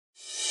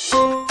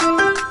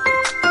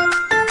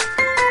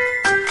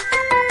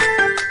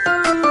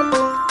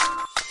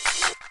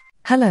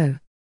Hello.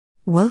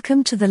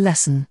 Welcome to the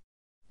lesson.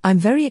 I'm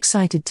very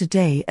excited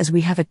today as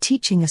we have a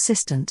teaching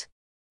assistant.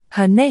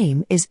 Her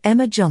name is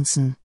Emma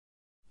Johnson.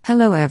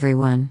 Hello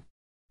everyone.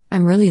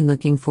 I'm really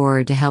looking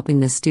forward to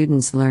helping the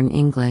students learn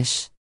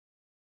English.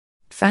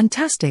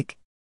 Fantastic.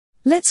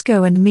 Let's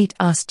go and meet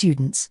our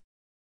students.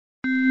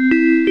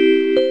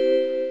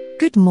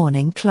 Good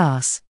morning,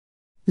 class.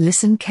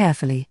 Listen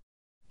carefully.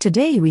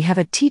 Today we have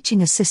a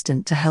teaching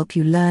assistant to help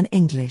you learn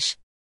English.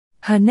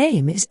 Her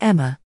name is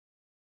Emma.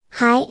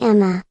 Hi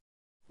Emma.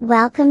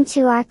 Welcome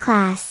to our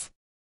class.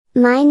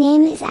 My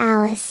name is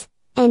Alice,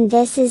 and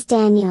this is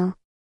Daniel.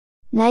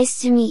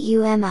 Nice to meet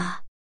you,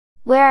 Emma.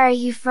 Where are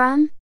you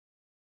from?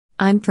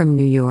 I'm from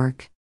New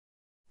York.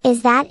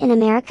 Is that in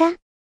America?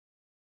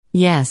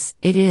 Yes,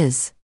 it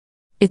is.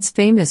 It's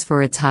famous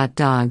for its hot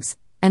dogs,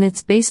 and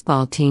its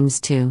baseball teams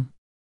too.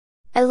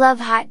 I love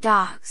hot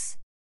dogs.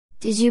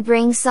 Did you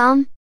bring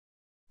some?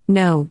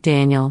 No,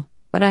 Daniel,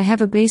 but I have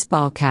a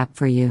baseball cap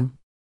for you.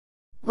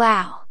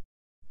 Wow.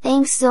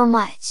 Thanks so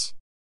much.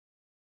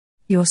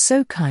 You're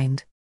so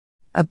kind.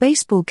 A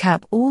baseball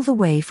cap all the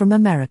way from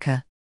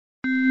America.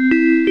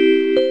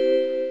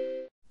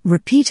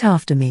 Repeat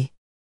after me.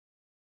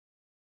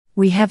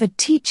 We have a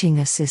teaching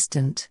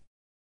assistant.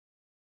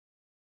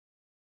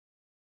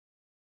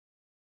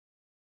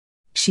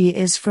 She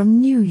is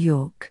from New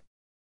York.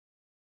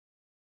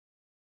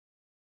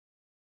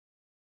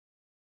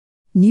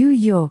 New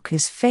York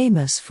is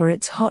famous for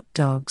its hot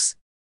dogs.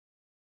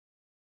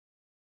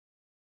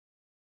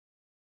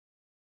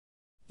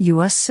 You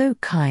are so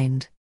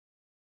kind.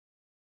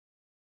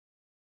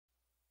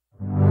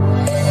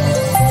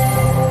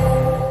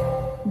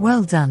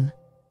 Well done.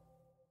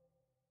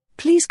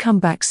 Please come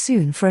back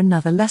soon for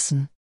another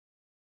lesson.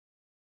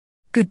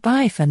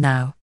 Goodbye for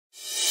now.